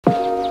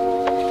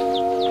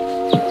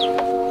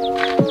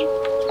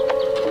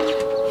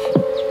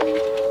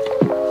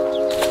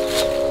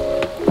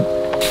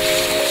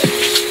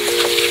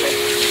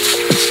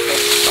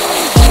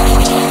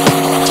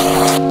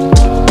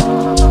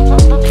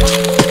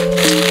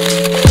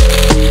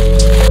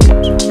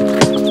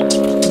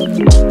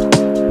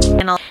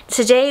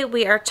Today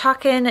we are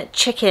talking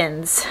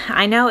chickens.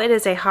 I know it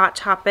is a hot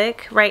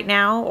topic right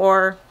now,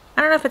 or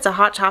I don't know if it's a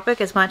hot topic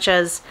as much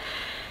as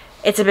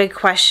it's a big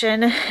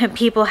question.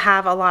 People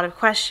have a lot of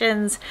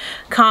questions,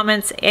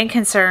 comments, and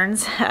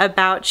concerns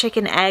about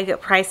chicken egg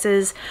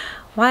prices.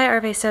 Why are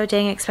they so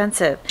dang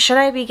expensive? Should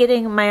I be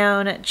getting my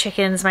own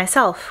chickens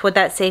myself? Would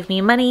that save me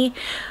money?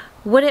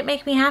 Would it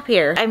make me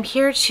happier? I'm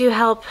here to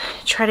help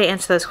try to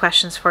answer those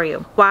questions for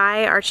you.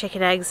 Why are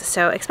chicken eggs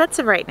so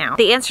expensive right now?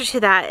 The answer to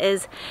that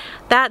is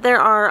that there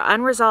are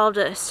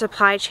unresolved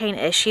supply chain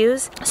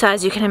issues. So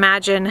as you can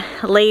imagine,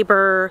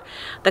 labor,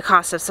 the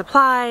cost of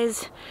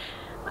supplies,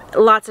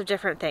 lots of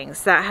different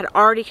things that had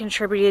already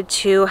contributed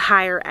to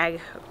higher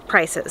egg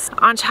prices.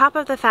 On top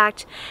of the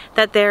fact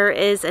that there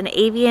is an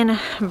avian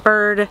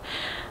bird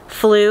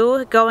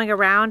flu going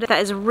around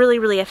that is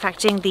really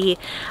affecting the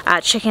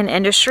chicken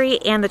industry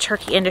and the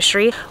turkey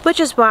industry, which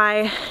is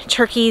why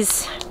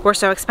turkeys were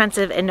so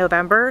expensive in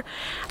November,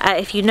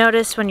 if you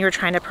noticed when you were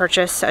trying to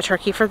purchase a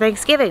turkey for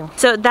Thanksgiving.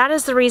 So that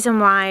is the reason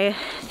why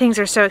things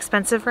are so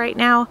expensive right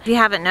now. If you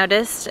haven't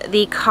noticed,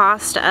 the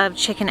cost of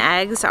chicken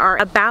eggs are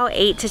about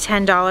 $8 to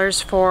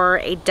 $10 for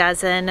a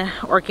dozen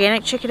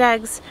organic chicken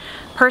eggs.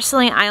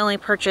 Personally, I only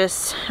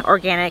purchase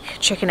organic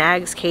chicken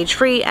eggs,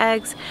 cage-free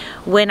eggs.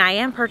 When I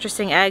am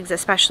purchasing eggs,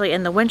 especially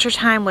in the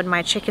wintertime when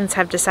my chickens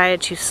have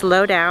decided to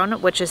slow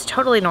down, which is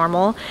totally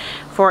normal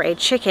for a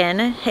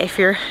chicken if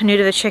you're new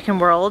to the chicken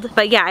world.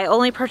 But yeah, I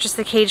only purchase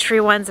the cage-free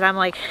ones and I'm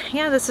like,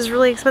 yeah, this is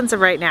really expensive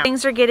right now.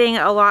 Things are getting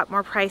a lot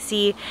more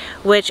pricey,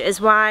 which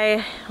is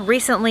why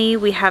recently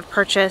we have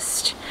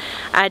purchased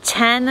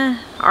 10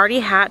 already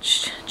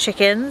hatched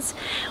chickens.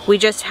 We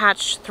just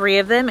hatched 3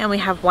 of them and we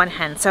have 1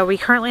 hen. So we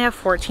currently have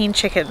 14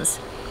 chickens.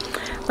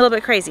 A little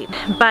bit crazy,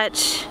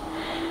 but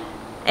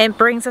it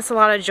brings us a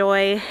lot of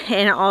joy,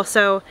 and it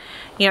also,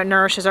 you know,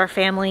 nourishes our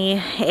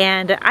family,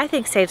 and I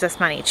think saves us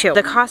money too.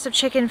 The cost of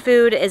chicken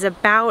food is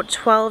about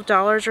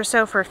 $12 or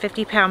so for a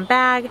 50-pound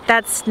bag.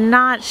 That's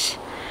not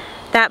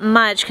that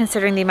much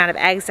considering the amount of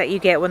eggs that you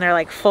get when they're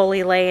like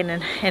fully laying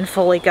and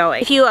fully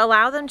going. If you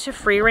allow them to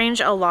free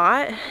range a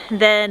lot,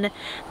 then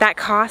that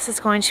cost is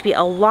going to be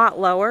a lot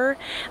lower.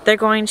 They're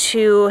going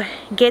to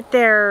get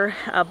their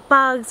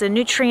bugs and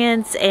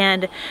nutrients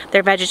and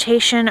their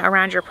vegetation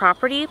around your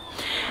property,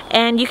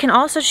 and you can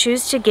also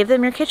choose to give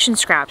them your kitchen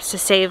scraps to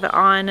save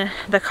on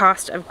the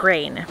cost of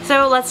grain.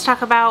 So let's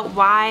talk about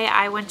why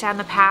I went down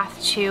the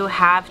path to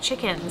have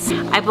chickens.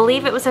 I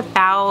believe it was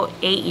about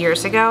 8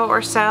 years ago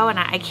or so, and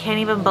I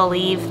can't even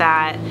believe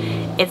that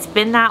it's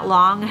been that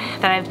long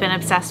that I've been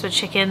obsessed with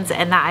chickens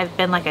and that I've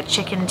been like a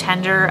chicken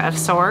tender of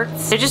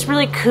sorts. They're just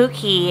really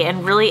kooky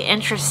and really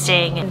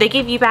interesting. They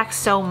give you back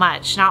so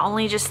much, not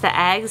only just the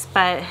eggs,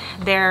 but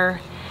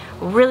they're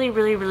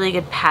really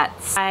good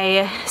pets.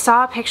 I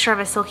saw a picture of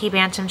a silky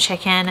bantam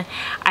chicken.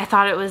 I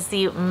thought it was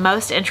the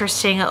most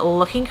interesting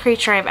looking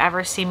creature I've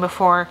ever seen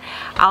before.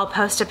 I'll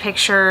post a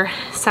picture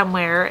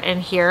somewhere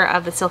in here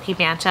of the silky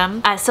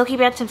bantam. Silky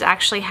bantams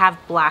actually have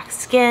black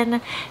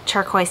skin,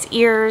 turquoise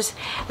ears.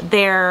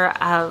 Their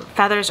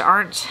feathers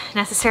aren't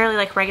necessarily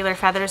like regular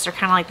feathers. They're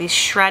kind of like these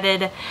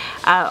shredded,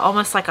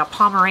 almost like a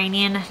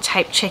Pomeranian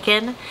type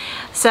chicken.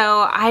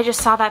 So I just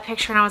saw that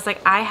picture and I was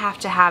like, I have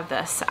to have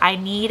this. I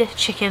need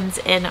chickens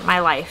in my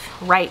life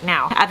right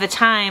now. At the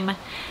time,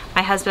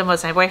 my husband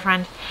was my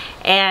boyfriend,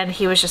 and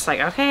he was just like,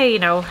 okay, you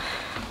know,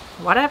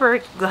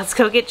 whatever, let's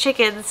go get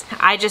chickens.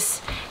 I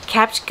just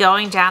kept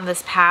going down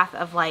this path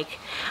of like,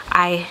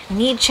 I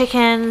need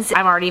chickens.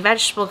 I'm already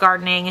vegetable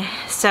gardening,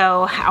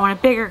 so I want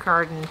a bigger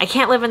garden. I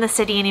can't live in the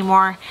city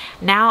anymore.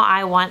 Now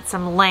I want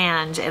some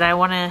land and I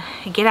want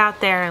to get out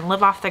there and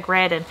live off the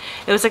grid. And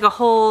it was like a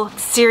whole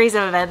series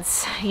of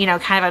events, you know,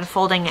 kind of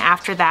unfolding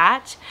after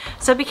that.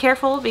 So be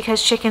careful,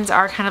 because chickens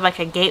are kind of like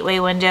a gateway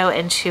window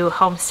into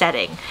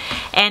homesteading.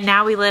 And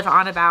now we live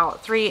on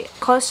about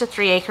close to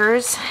 3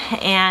 acres,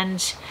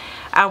 and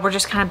we're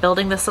just kind of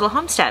building this little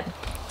homestead.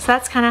 So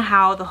that's kind of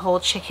how the whole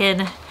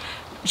chicken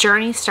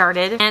journey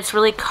started, and it's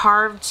really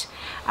carved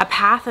a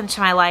path into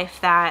my life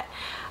that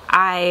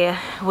I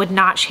would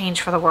not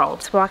change for the world.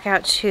 Let's walk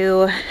out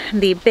to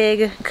the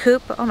big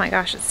coop. Oh my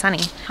gosh, it's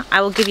sunny.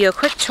 I will give you a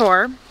quick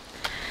tour,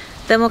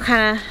 then we'll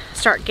kind of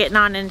start getting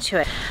on into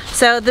it.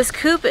 So this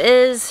coop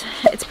it's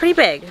pretty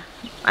big.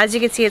 As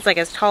you can see, it's like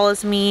as tall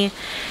as me.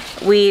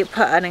 We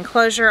put an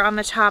enclosure on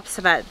the top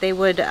so that they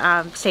would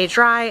stay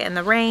dry in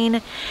the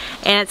rain,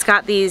 and it's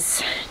got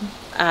these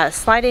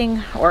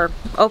sliding or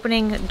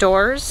opening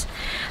doors.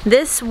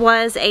 This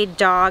was a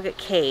dog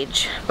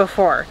cage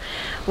before.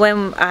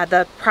 When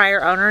the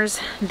prior owners,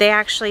 they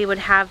actually would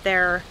have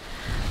their,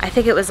 I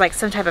think it was like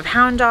some type of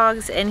hound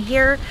dogs in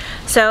here.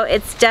 So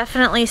it's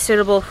definitely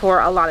suitable for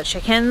a lot of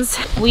chickens.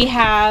 We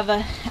have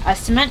a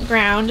cement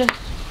ground,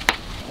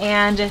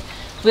 and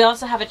we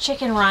also have a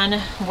chicken run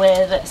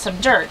with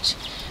some dirt.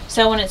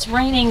 So when it's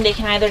raining, they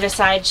can either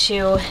decide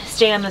to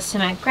stay on the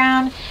cement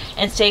ground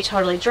and stay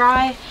totally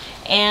dry,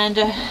 and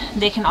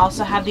they can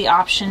also have the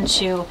option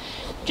to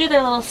do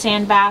their little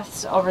sand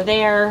baths over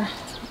there,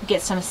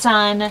 get some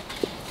sun,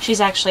 She's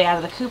actually out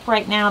of the coop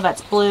right now.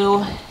 That's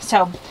Blue.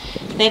 So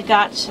they've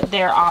got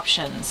their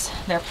options.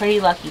 They're pretty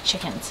lucky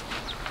chickens.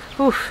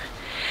 Oof.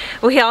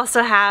 We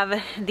also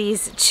have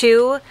these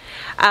two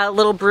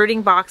little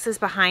brooding boxes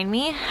behind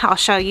me. I'll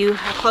show you a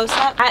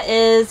close-up. That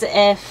is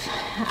if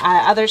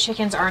other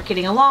chickens aren't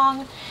getting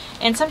along,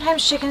 and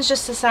sometimes chickens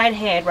just decide,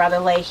 hey, I'd rather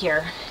lay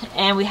here.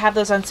 And we have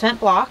those on cement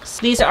blocks.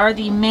 These are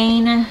the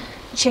main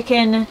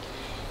chicken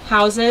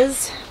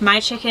houses. My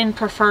chicken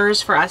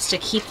prefers for us to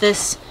keep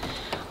this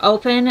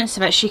open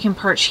so that she can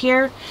perch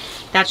here.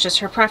 That's just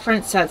her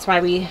preference, so that's why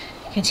we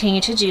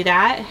continue to do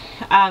that.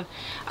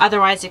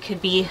 Otherwise it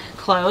could be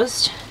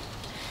closed.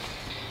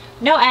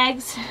 No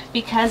eggs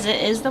because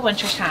it is the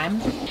winter time.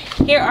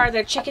 Here are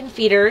their chicken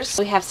feeders.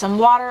 We have some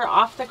water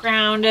off the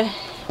ground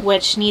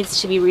which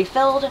needs to be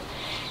refilled,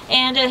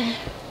 and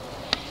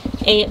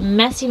a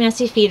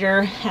messy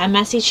feeder, a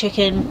messy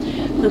chicken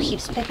who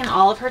keeps picking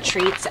all of her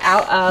treats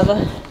out of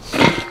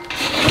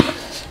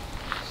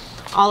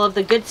all of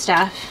the good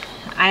stuff.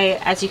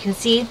 As you can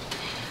see,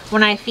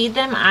 when I feed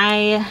them,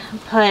 I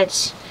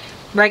put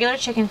regular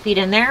chicken feed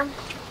in there,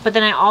 but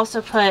then I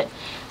also put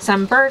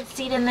some bird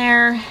seed in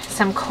there,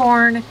 some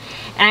corn, and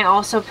I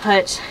also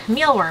put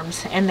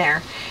mealworms in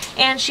there.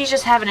 And she's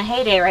just having a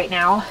heyday right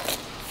now,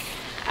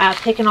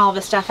 picking all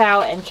the stuff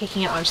out and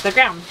kicking it onto the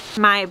ground.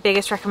 My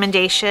biggest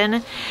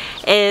recommendation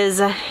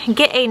is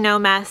get a no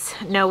mess,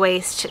 no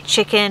waste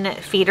chicken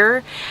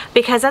feeder,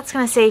 because that's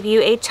going to save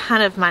you a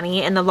ton of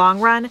money in the long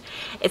run.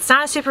 It's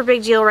not a super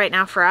big deal right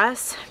now for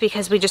us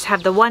because we just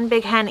have the one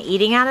big hen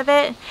eating out of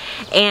it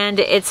and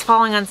it's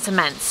falling on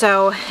cement.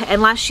 So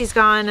unless she's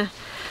gone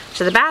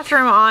to the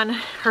bathroom on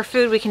her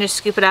food, we can just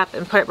scoop it up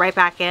and put it right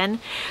back in.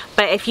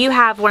 But if you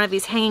have one of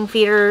these hanging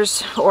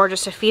feeders or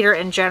just a feeder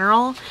in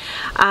general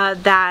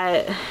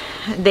that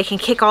they can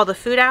kick all the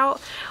food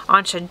out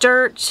onto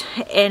dirt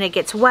and it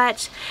gets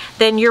wet,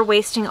 then you're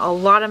wasting a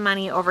lot of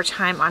money over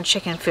time on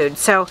chicken food.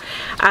 So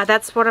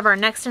that's one of our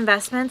next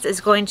investments,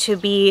 is going to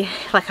be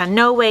like a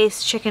no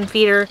waste chicken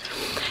feeder.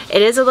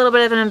 It is a little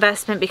bit of an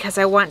investment because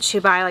I want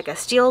to buy like a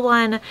steel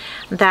one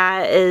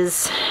that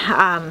is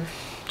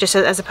just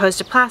as opposed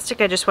to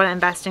plastic. I just want to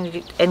invest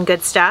in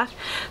good stuff.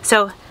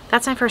 So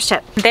that's my first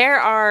tip. There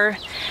are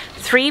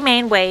three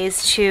main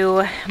ways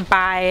to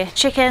buy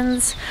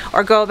chickens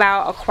or go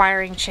about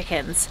acquiring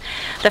chickens.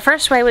 The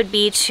first way would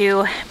be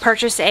to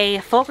purchase a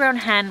full-grown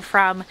hen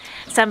from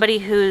somebody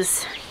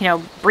who's, you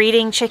know,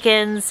 breeding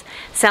chickens,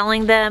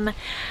 selling them.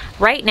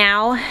 Right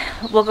now,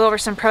 we'll go over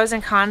some pros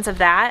and cons of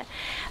that.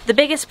 The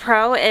biggest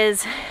pro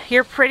is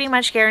you're pretty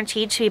much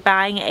guaranteed to be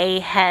buying a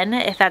hen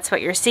if that's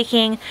what you're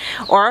seeking,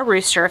 or a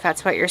rooster if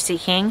that's what you're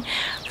seeking,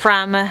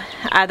 from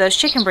those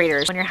chicken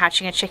breeders. When you're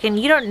hatching a chicken,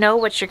 you don't know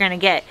what you're going to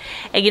get,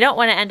 and you don't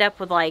want to end up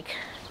with like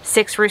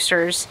 6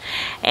 roosters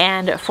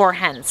and 4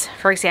 hens,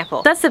 for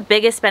example. That's the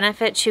biggest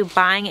benefit to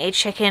buying a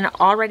chicken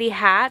already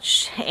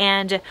hatched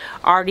and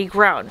already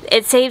grown.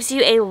 It saves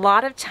you a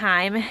lot of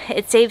time.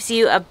 It saves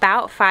you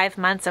about 5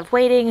 months of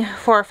waiting,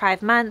 4 or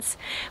 5 months,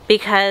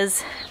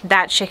 because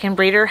that chicken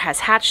breeder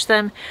has hatched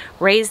them,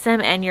 raised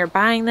them, and you're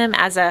buying them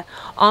as a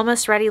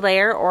almost ready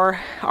layer or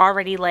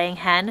already laying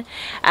hen.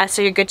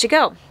 So you're good to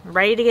go,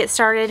 ready to get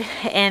started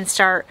and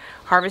start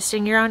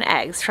harvesting your own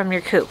eggs from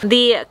your coop.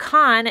 The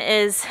con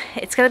is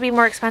it's going to be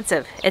more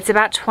expensive. It's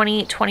about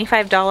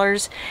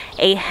 $20–25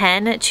 a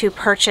hen to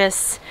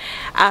purchase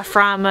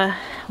from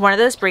one of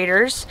those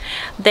breeders.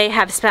 They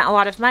have spent a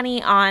lot of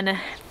money on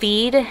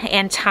feed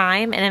and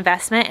time and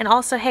investment, and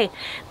also, hey,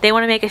 they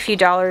want to make a few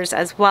dollars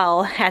as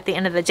well at the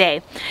end of the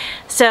day.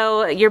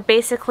 So you're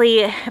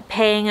basically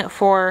paying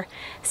for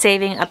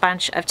saving a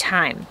bunch of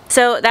time.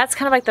 So that's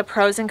kind of like the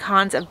pros and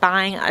cons of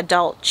buying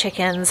adult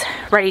chickens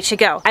ready to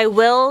go. I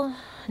will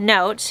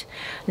note,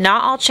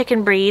 not all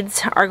chicken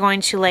breeds are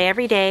going to lay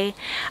every day.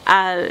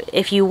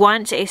 If you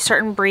want a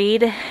certain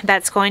breed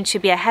that's going to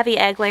be a heavy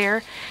egg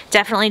layer,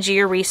 definitely do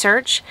your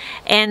research.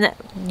 And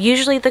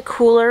usually the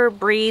cooler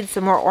breeds,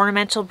 the more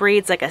ornamental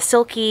breeds like a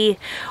silky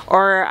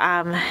or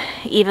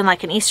even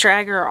like an Easter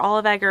egger or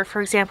olive egger,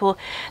 for example,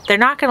 they're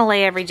not going to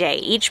lay every day.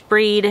 Each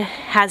breed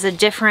has a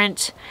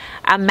different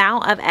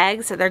amount of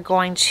eggs that they're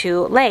going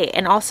to lay,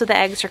 and also the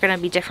eggs are going to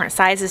be different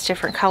sizes,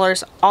 different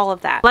colors, all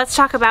of that. Let's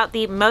talk about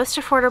the most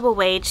affordable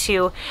way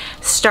to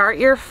start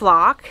your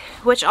flock,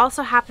 which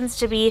also happens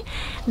to be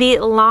the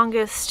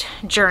longest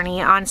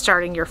journey on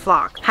starting your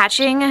flock: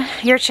 hatching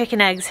your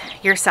chicken eggs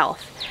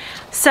yourself.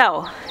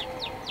 So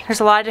there's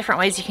a lot of different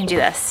ways you can do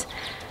this.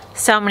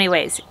 So many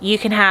ways. You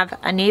can have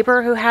a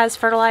neighbor who has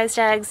fertilized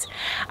eggs.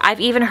 I've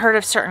even heard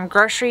of certain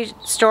grocery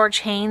store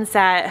chains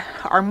that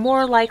are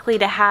more likely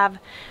to have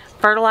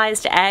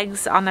fertilized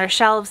eggs on their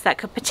shelves that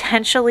could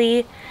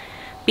potentially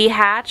be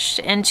hatched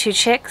into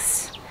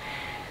chicks.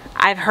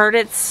 I've heard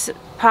it's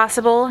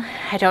possible.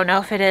 I don't know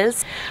if it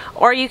is.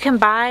 Or you can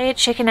buy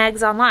chicken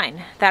eggs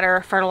online that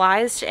are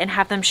fertilized and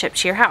have them shipped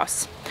to your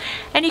house.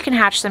 And you can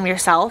hatch them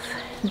yourself.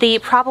 The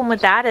problem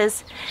with that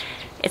is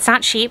it's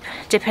not cheap,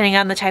 depending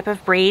on the type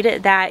of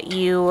breed that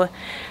you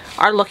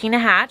are looking to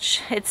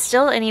hatch. It's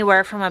still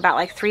anywhere from about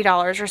like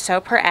 $3 or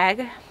so per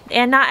egg.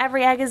 And not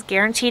every egg is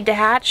guaranteed to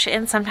hatch,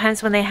 and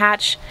sometimes when they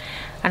hatch,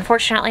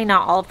 unfortunately,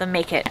 not all of them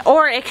make it.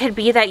 Or it could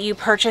be that you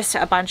purchased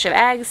a bunch of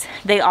eggs,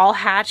 they all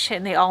hatch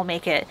and they all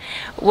make it,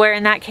 where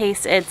in that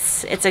case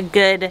it's a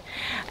good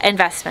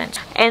investment.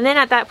 And then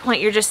at that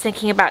point you're just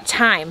thinking about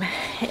time.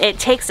 It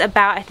takes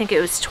about, I think it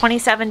was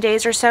 27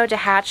 days or so to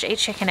hatch a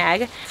chicken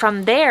egg.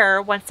 From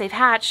there, once they've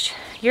hatched,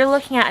 you're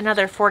looking at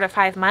another 4 to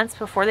 5 months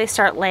before they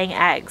start laying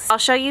eggs. I'll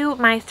show you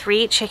my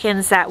 3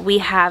 chickens that we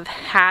have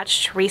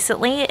hatched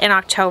recently in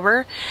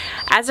October.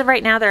 As of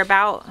right now, they're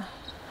about,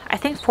 I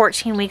think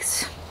 14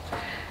 weeks,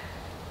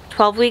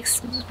 12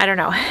 weeks, I don't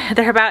know.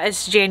 They're about,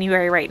 it's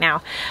January right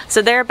now.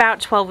 So they're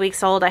about 12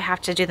 weeks old. I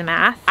have to do the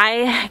math.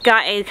 I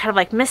got a kind of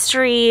like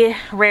mystery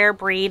rare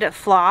breed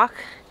flock,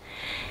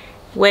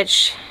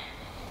 which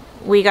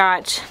we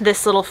got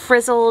this little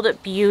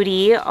frizzled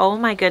beauty. Oh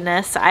my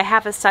goodness. I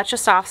have such a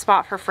soft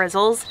spot for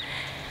frizzles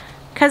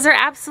because they're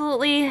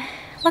absolutely,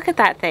 look at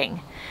that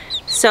thing.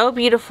 So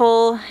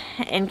beautiful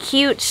and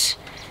cute.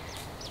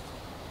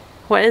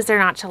 What is there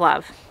not to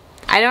love?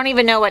 I don't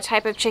even know what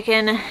type of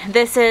chicken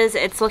this is.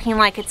 It's looking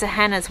like it's a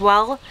hen as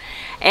well.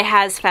 It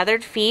has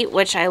feathered feet,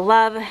 which I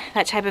love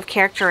that type of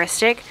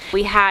characteristic.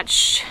 We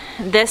hatched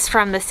this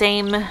from the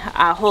same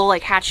whole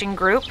like hatching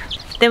group.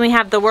 Then we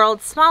have the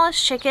world's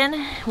smallest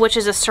chicken, which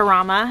is a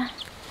Serama,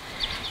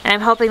 and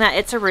I'm hoping that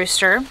it's a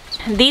rooster.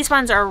 These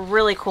ones are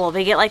really cool.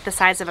 They get like the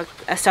size of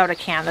a soda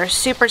can. They're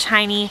super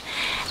tiny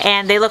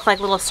and they look like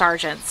little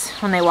sergeants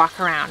when they walk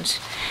around.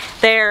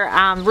 Their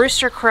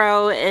rooster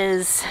crow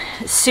is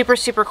super,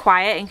 super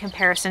quiet in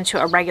comparison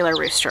to a regular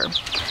rooster.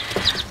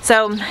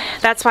 So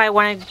that's why I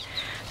wanted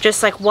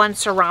just like one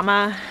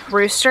Serama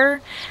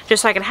rooster,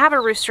 just so I could have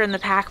a rooster in the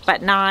pack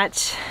but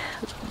not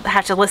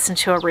have to listen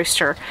to a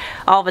rooster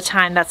all the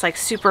time that's like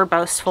super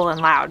boastful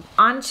and loud.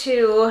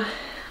 Onto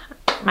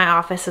my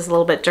office is a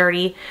little bit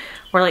dirty.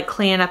 We're like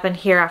cleaning up in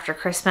here after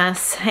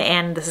Christmas,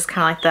 and this is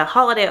kind of like the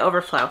holiday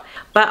overflow.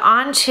 But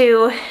on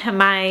to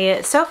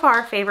my so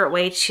far favorite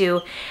way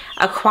to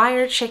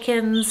acquire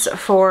chickens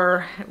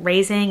for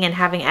raising and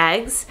having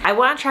eggs. I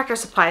went on Tractor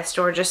Supply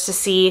Store just to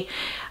see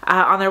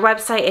on their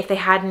website if they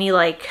had any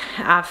like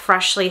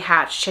freshly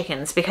hatched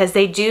chickens, because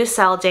they do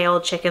sell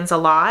day-old chickens a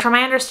lot. From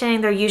my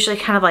understanding, they're usually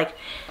kind of like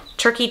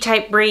turkey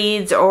type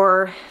breeds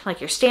or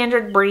like your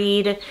standard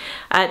breed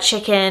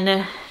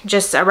chicken,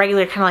 just a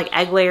regular kind of like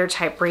egg layer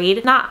type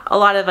breed. Not a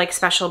lot of like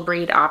special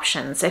breed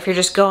options if you're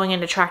just going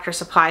into Tractor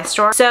Supply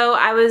Store. So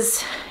I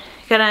was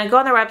gonna go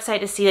on their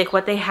website to see like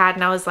what they had,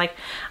 and I was like,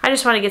 I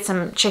just want to get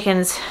some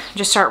chickens,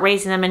 just start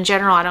raising them in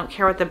general. I don't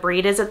care what the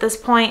breed is at this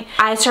point.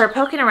 I started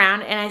poking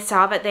around and I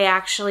saw that they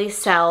actually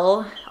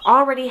sell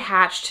already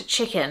hatched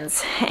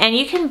chickens, and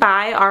you can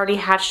buy already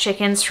hatched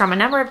chickens from a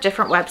number of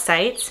different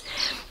websites,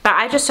 but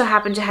I just so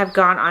happened to have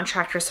gone on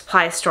Tractor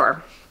Supply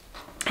Store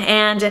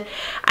and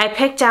I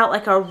picked out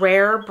like a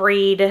rare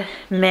breed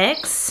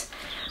mix.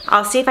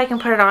 I'll see if I can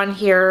put it on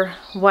here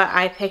what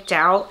I picked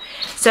out.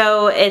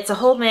 So it's a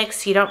whole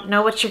mix. You don't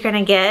know what you're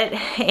gonna get,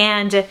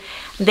 and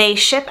they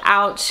ship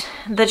out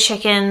the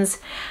chickens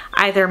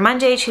either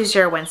Monday, Tuesday,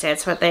 or Wednesday.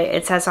 That's what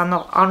it says on the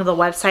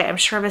website. I'm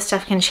sure this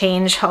stuff can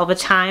change all the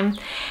time,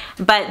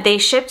 but they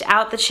shipped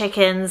out the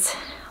chickens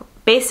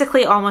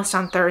basically almost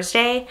on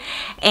Thursday,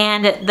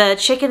 and the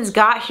chickens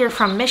got here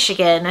from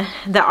Michigan,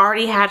 the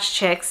already hatched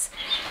chicks,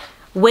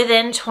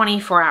 within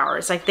 24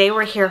 hours. Like they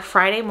were here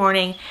Friday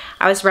morning.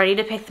 I was ready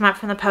to pick them up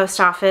from the post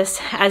office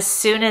as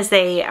soon as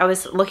I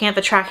was looking at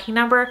the tracking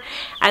number,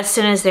 as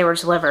soon as they were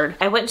delivered.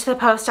 I went to the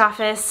post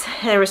office.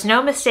 There was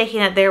no mistaking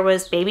that there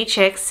was baby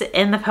chicks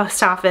in the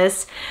post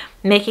office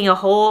making a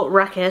whole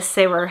ruckus.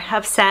 They were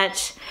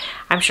upset,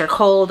 I'm sure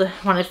cold,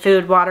 wanted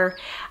food, water.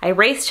 I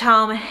raced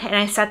home and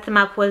I set them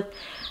up with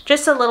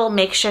just a little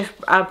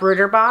makeshift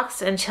brooder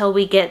box until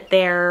we get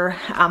their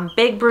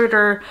big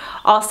brooder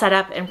all set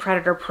up and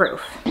predator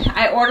proof.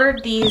 I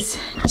ordered these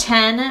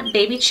 10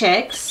 baby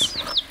chicks.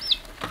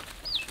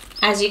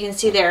 As you can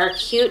see, they're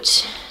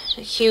cute,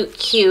 cute,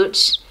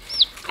 cute.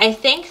 I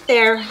think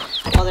they're,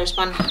 oh, there's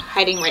one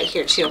hiding right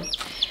here too.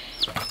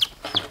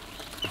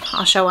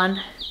 I'll show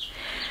one.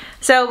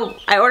 So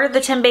I ordered the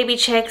 10 baby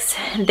chicks.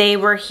 They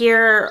were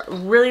here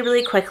really,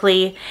 really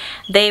quickly.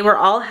 They were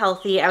all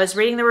healthy. I was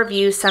reading the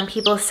reviews. Some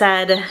people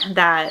said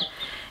that,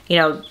 you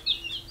know,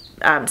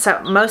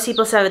 most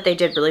people said that they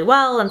did really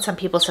well, and some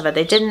people said that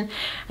they didn't.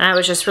 And I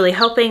was just really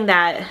hoping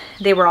that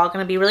they were all going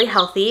to be really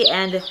healthy,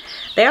 and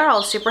they are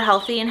all super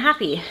healthy and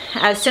happy.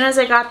 As soon as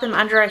I got them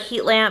under a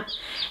heat lamp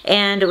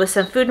and with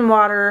some food and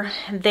water,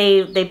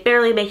 they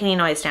barely make any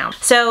noise now.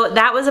 So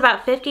that was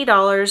about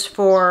 $50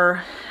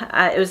 for,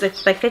 it was like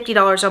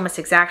 $50 almost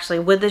exactly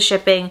with the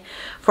shipping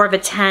for the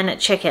 10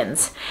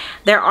 chickens.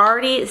 They're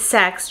already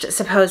sexed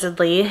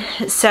supposedly,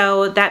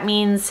 so that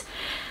means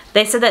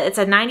they said that it's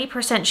a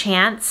 90%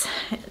 chance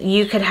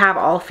you could have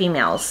all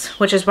females,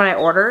 which is what I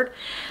ordered.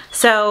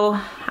 So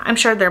I'm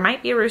sure there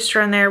might be a rooster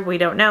in there, we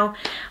don't know,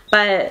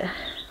 but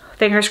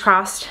fingers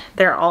crossed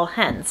they're all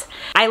hens.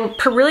 I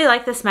really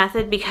like this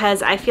method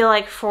because I feel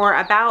like for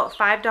about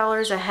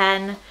 $5 a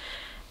hen,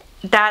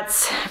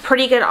 that's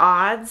pretty good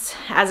odds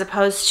as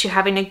opposed to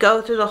having to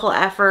go through the whole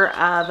effort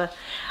of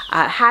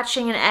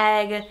hatching an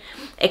egg.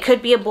 It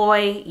could be a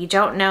boy, you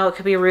don't know. It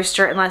could be a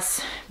rooster,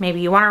 unless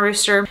maybe you want a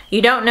rooster.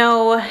 You don't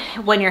know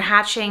when you're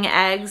hatching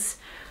eggs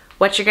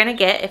what you're gonna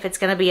get, if it's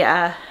gonna be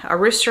a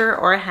rooster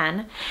or a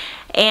hen,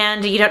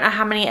 and you don't know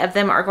how many of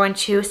them are going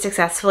to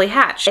successfully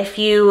hatch. If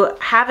you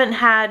haven't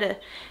had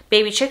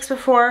baby chicks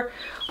before,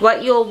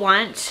 what you'll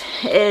want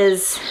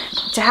is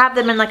to have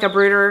them in like a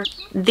brooder.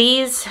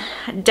 These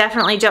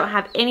definitely don't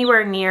have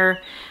anywhere near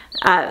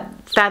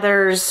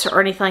feathers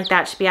or anything like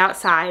that to be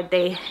outside.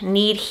 They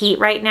need heat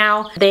right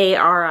now. They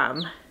are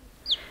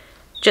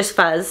just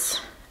fuzz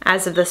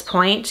as of this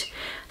point.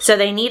 So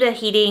they need a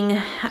heating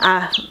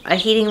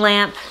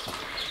lamp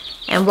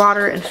and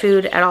water and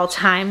food at all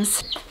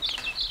times.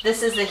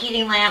 This is the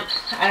heating lamp.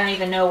 I don't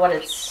even know what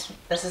this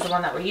is the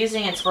one that we're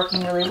using. It's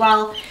working really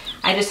well.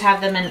 I just have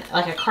them in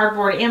like a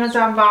cardboard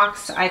Amazon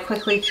box. I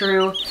quickly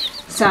threw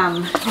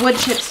some wood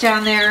chips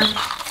down there.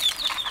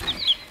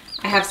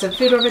 I have some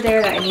food over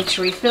there that I need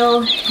to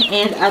refill,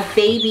 and a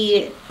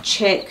baby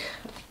chick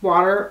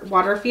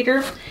water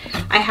feeder.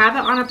 I have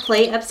it on a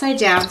plate upside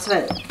down so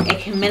that it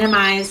can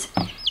minimize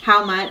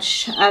how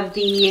much of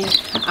the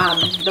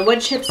wood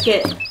chips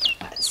get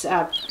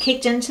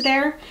kicked into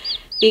there,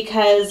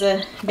 because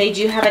they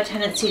do have a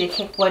tendency to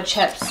kick wood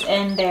chips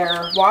in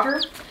their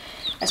water,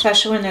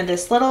 especially when they're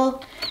this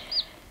little.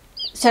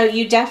 So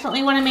you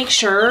definitely want to make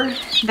sure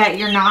that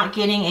you're not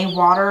getting a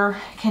water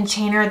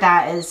container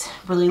that is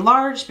really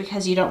large,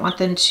 because you don't want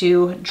them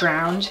to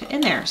drown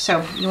in there.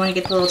 So you want to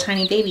get the little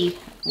tiny baby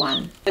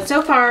one. But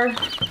so far,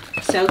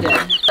 so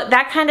good.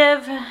 That kind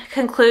of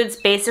concludes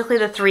basically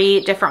the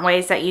 3 different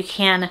ways that you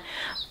can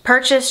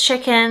purchase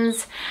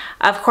chickens.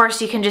 Of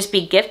course, you can just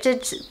be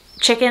gifted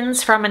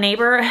chickens from a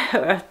neighbor.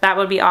 That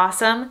would be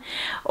awesome.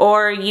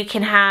 Or you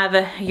can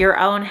have your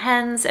own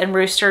hens and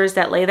roosters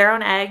that lay their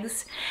own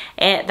eggs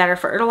and that are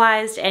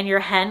fertilized, and your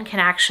hen can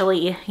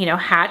actually, you know,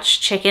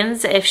 hatch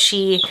chickens if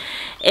she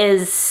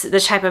is the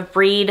type of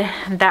breed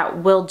that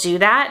will do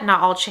that. Not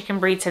all chicken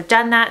breeds have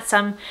done that.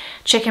 Some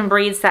chicken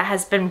breeds that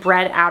has been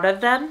bred out of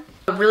them.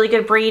 A really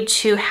good breed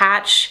to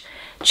hatch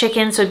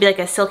chickens would be like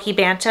a silky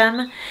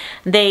bantam.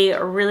 They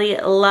really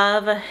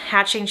love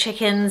hatching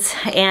chickens,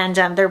 and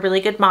they're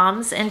really good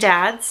moms and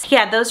dads.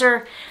 Yeah, those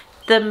are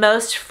the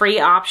most free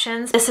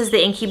options. This is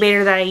the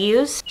incubator that I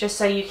use. Just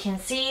so you can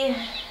see,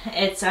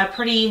 it's a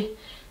pretty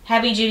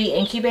heavy duty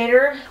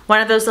incubator.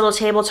 One of those little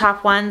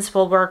tabletop ones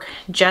will work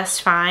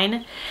just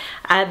fine.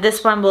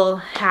 This one will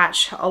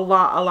hatch a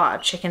lot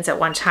of chickens at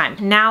one time.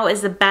 Now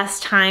is the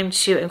best time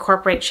to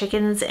incorporate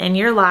chickens in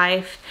your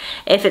life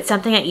if it's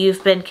something that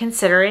you've been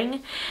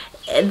considering.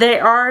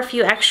 There are a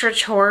few extra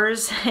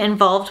chores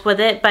involved with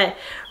it, but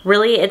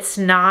really it's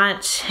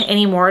not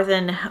any more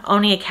than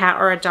owning a cat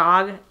or a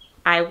dog,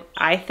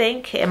 I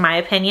think, in my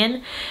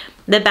opinion.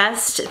 The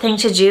best thing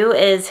to do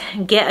is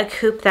get a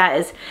coop that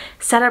is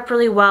set up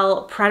really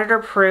well, predator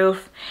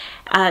proof,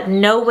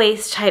 no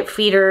waste type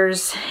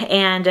feeders,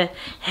 and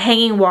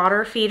hanging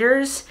water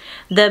feeders.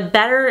 The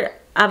better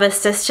of a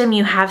system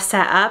you have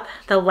set up,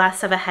 the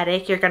less of a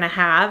headache you're gonna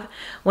have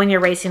when you're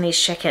raising these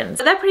chickens.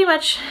 So that pretty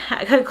much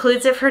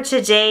concludes it for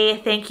today.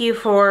 Thank you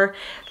for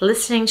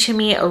listening to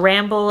me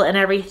ramble and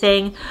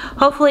everything.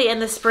 Hopefully in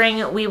the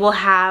spring we will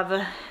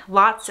have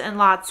lots and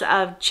lots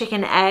of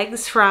chicken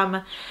eggs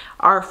from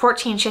our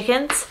 14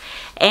 chickens,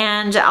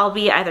 and I'll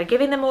be either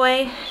giving them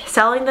away,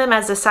 selling them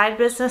as a side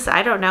business,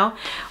 I don't know.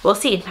 We'll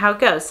see how it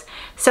goes.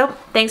 So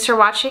thanks for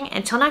watching.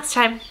 Until next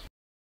time.